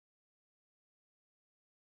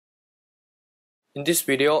In this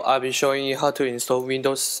video, I'll be showing you how to install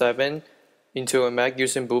Windows 7 into a Mac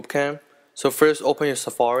using Bootcamp. So first, open your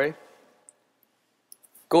Safari.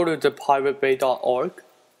 Go to thepiratebay.org.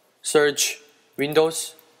 Search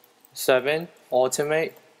Windows 7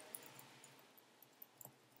 Ultimate.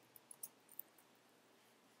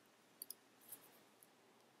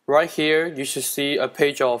 Right here, you should see a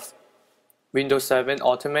page of Windows 7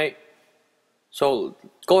 Ultimate. So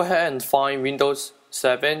go ahead and find Windows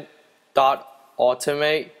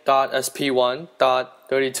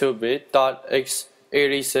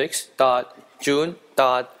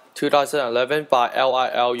 7.ultimate.sp1.32bit.x86.june.2011 by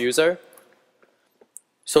LIL user.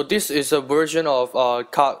 So this is a version of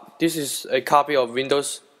this is a copy of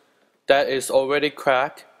Windows that is already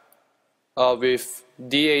cracked with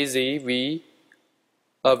DAZV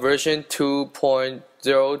version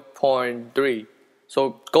 2.0.3.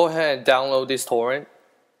 So go ahead and download this torrent.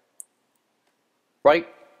 Right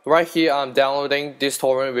here, I'm downloading this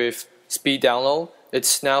torrent with speed download.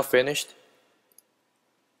 It's now finished.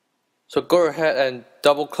 So go ahead and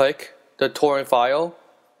double click the torrent file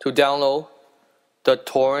to download the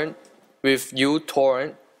torrent with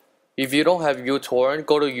uTorrent. If you don't have uTorrent,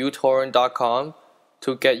 go to utorrent.com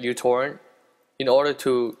to get uTorrent in order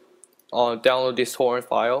to download this torrent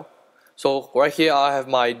file. So right here I have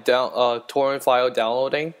my torrent file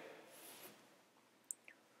downloading.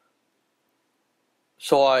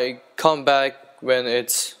 So I come back when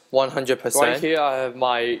it's 100%. Right here I have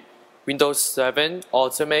my Windows 7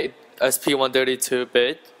 Ultimate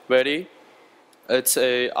SP132-bit ready. It's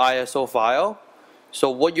a ISO file. So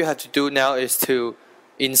what you have to do now is to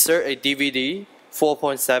insert a DVD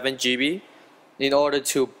 4.7 GB in order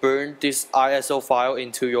to burn this ISO file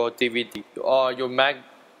into your DVD. Your Mac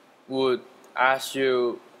would ask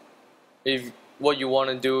you if what you want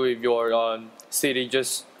to do with your CD.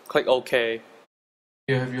 Just click OK.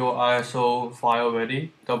 You have your ISO file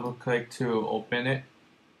ready. Double click to open it,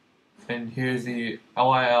 and here's the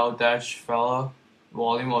LIL-file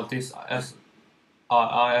volume of this ISO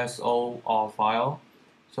file.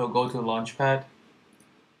 So go to Launchpad,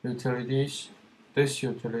 Utilities, this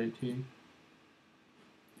utility,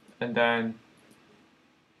 and then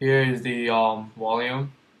here is the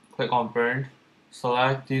volume. Click on Burn.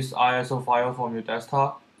 Select this ISO file from your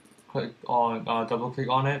desktop. Click on double click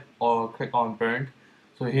on it or click on Burn.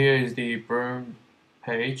 So here is the burn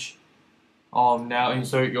page. Now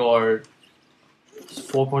insert your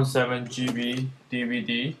 4.7 GB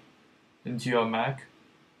DVD into your Mac.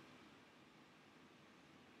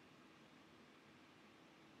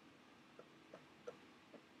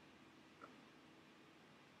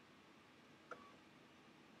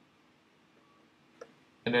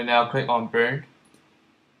 And then now click on Burn.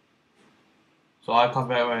 So I'll come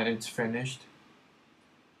back when it's finished.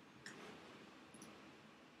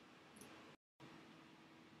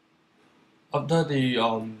 After the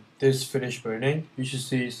this finished burning, you should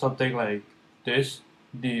see something like this.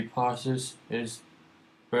 The process is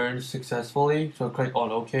burned successfully. So click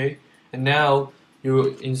on OK. And now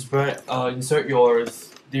you insert your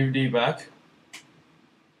DVD back.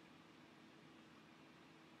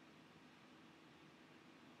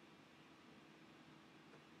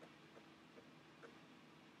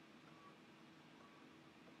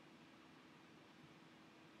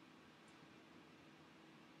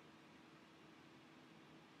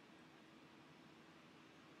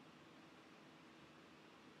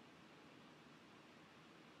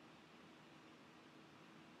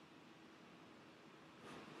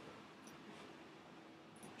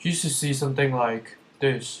 You should see something like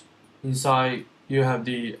this. Inside you have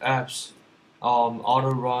the apps,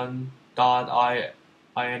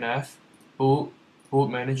 autorun.inf, boot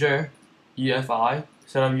manager, EFI,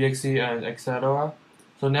 setup exe, and etc.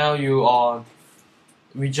 So now you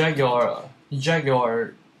eject your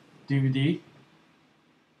DVD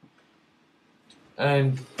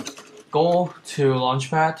and go to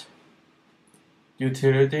Launchpad,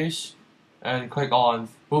 Utilities, and click on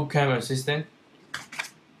Bootcamp Assistant.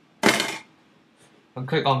 And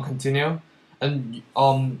click on Continue. And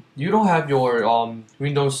you don't have your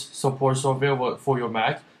Windows support software for your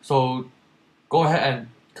Mac, so go ahead and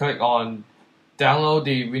click on download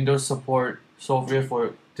the Windows support software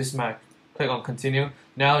for this Mac. Click on Continue.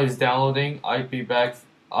 Now it's downloading. I'll be back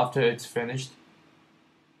after it's finished.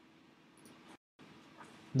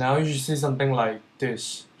 Now you should see something like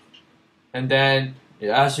this, and then it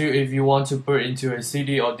asks you if you want to put into a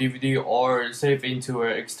CD or DVD or save into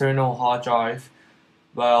an external hard drive.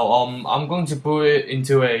 Well, I'm going to put it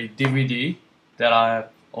into a DVD that I have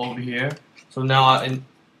over here. So now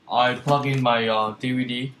I plug in my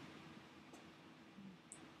DVD.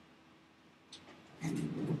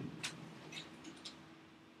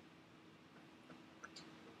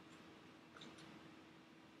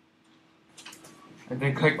 and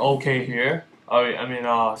then click OK here.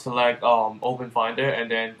 Select Open Finder and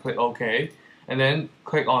then click OK, and then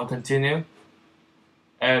click on Continue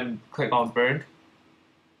and click on Burn.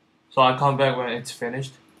 So I come back when it's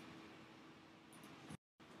finished.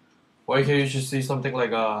 Right here you should see something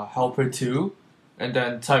like a helper 2, and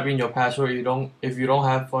then type in your password. If you don't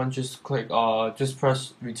have one, just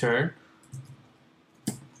press return,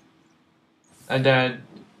 and then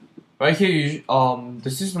right here the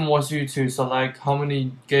system wants you to select how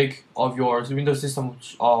many gig of your Windows system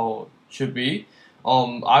should be.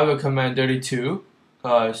 I recommend 32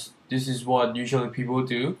 because this is what usually people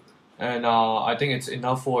do, and I think it's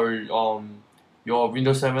enough for your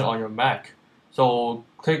Windows 7 on your Mac. So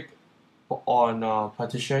click on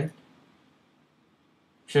partition.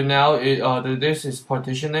 So now this is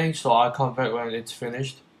partitioning, so I come back when it's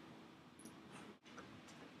finished.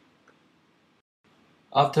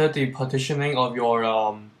 After the partitioning of your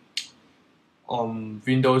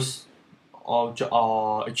Windows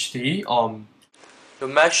HD, your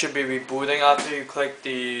Mac should be rebooting after you click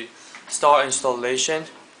the start installation.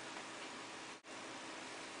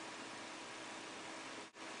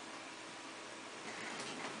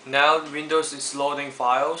 Now Windows is loading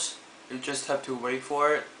files. You just have to wait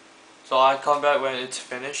for it. So I come back when it's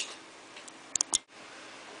finished.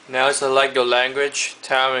 Now select your language,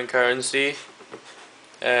 time and currency,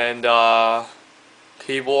 and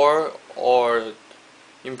keyboard or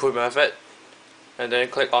input method, and then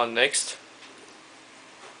click on next,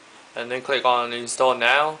 and then click on install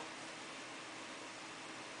now.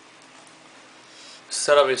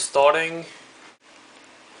 Setup is starting.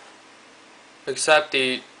 Accept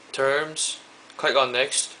the terms, click on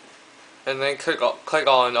next, and then click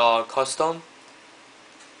on custom.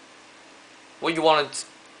 What you want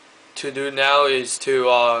to do now is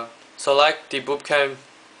to select the Bootcamp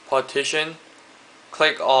partition,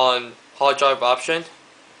 click on hard drive option,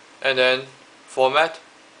 and then format,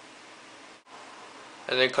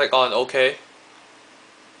 and then click on OK.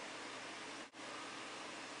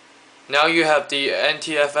 Now you have the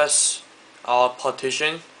NTFS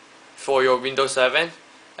partition for your Windows 7,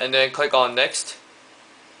 and then click on next.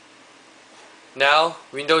 Now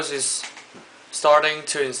Windows is starting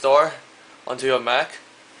to install onto your Mac,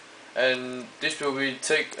 and this will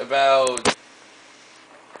take about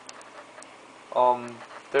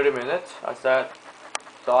 30 minutes as that.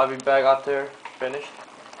 So I'll be back after finished.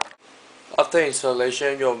 After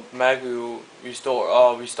installation, your Mac will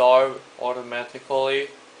restart automatically.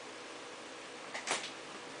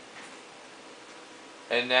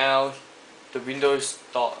 And now the Windows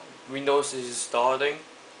is starting.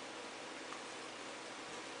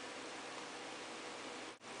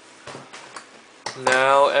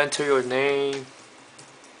 Now enter your name,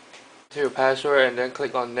 enter your password, and then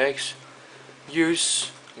click on next.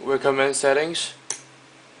 Use recommend settings,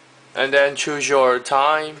 and then choose your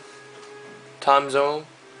time zone,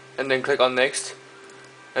 and then click on next,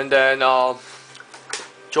 and then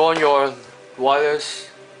join your wireless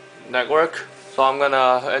network. So I'm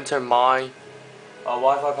gonna enter my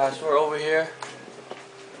Wi-Fi password over here.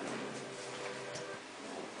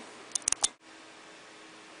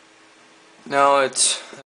 Now it's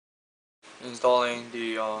installing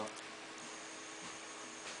the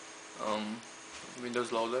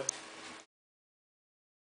Windows loader.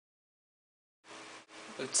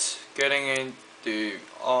 It's getting in the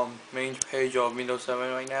main page of Windows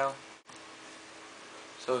 7 right now.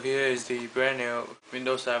 So here is the brand new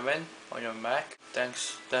Windows 7 on your Mac.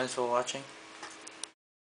 Thanks for watching.